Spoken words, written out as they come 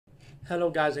Hello,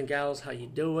 guys and gals. How you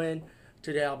doing?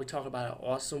 Today I'll be talking about an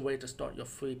awesome way to start your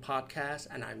free podcast,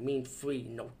 and I mean free.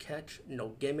 No catch, no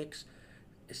gimmicks.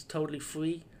 It's totally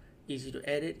free, easy to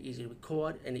edit, easy to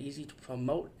record, and easy to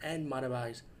promote and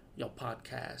monetize your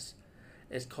podcast.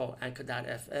 It's called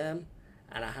Anchor.fm,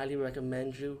 and I highly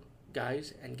recommend you,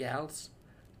 guys and gals,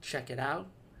 check it out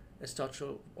and start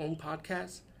your own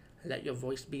podcast and let your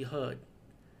voice be heard.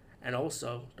 And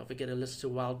also, don't forget to listen to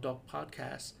Wild Dog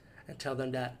Podcast and tell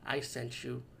them that I sent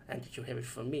you and that you hear it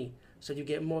from me. So you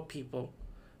get more people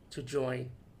to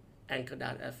join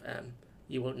Anchor.fm.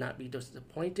 You will not be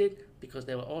disappointed because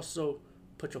they will also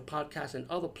put your podcast in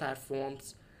other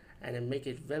platforms and then make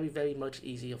it very, very much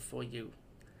easier for you.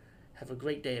 Have a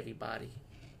great day, everybody.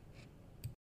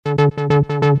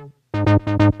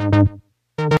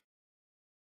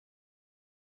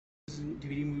 This is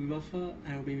DVD Movie Buffer,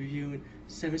 and I'll be reviewing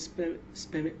Seven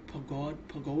Spirit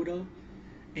Pagoda,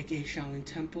 aka Shaolin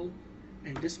Temple.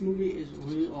 And this movie is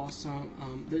really awesome.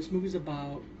 This movie is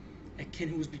about a kid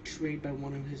who was betrayed by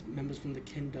one of his members from the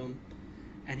kingdom,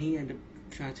 and he ended up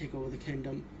trying to take over the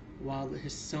kingdom while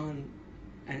his son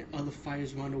and other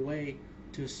fighters run away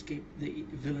to escape the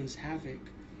villain's havoc.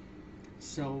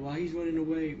 So while he's running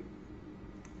away,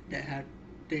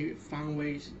 they found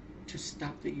ways to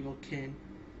stop the evil king.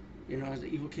 You know, as the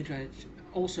evil king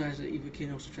also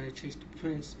trying to chase the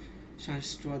prince, trying to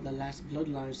destroy the last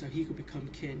bloodline so he could become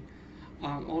king.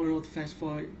 All in all, fast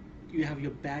forward, you have your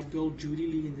bad girl Judy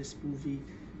Lee in this movie,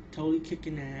 totally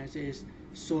kicking ass. Is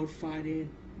sword fighting,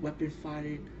 weapon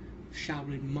fighting,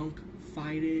 Shaolin monk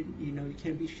fighting. You know, you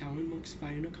can't be Shaolin monks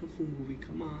fighting a kung fu movie.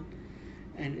 Come on,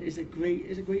 and it's a great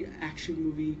action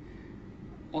movie.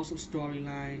 Also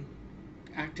storyline,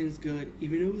 acting's good.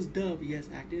 Even though it was dubbed, yes,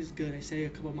 acting is good. I say a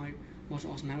couple of my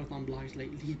martial arts marathon blogs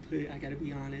lately, but I gotta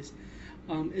be honest.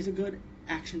 It's a good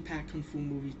action-packed kung fu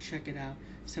movie. Check it out.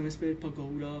 Seven Spirit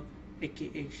Pagoda,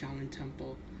 aka Shaolin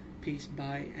Temple. Peace,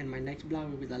 bye. And my next blog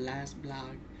will be the last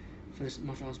blog for this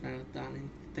martial arts marathon. And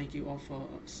thank you all for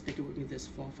sticking with me this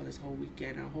fall for this whole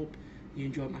weekend. I hope you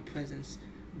enjoyed my presence.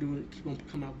 Keep on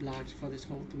coming out blogs for this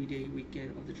whole 3-day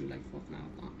weekend of the July 4th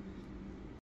marathon.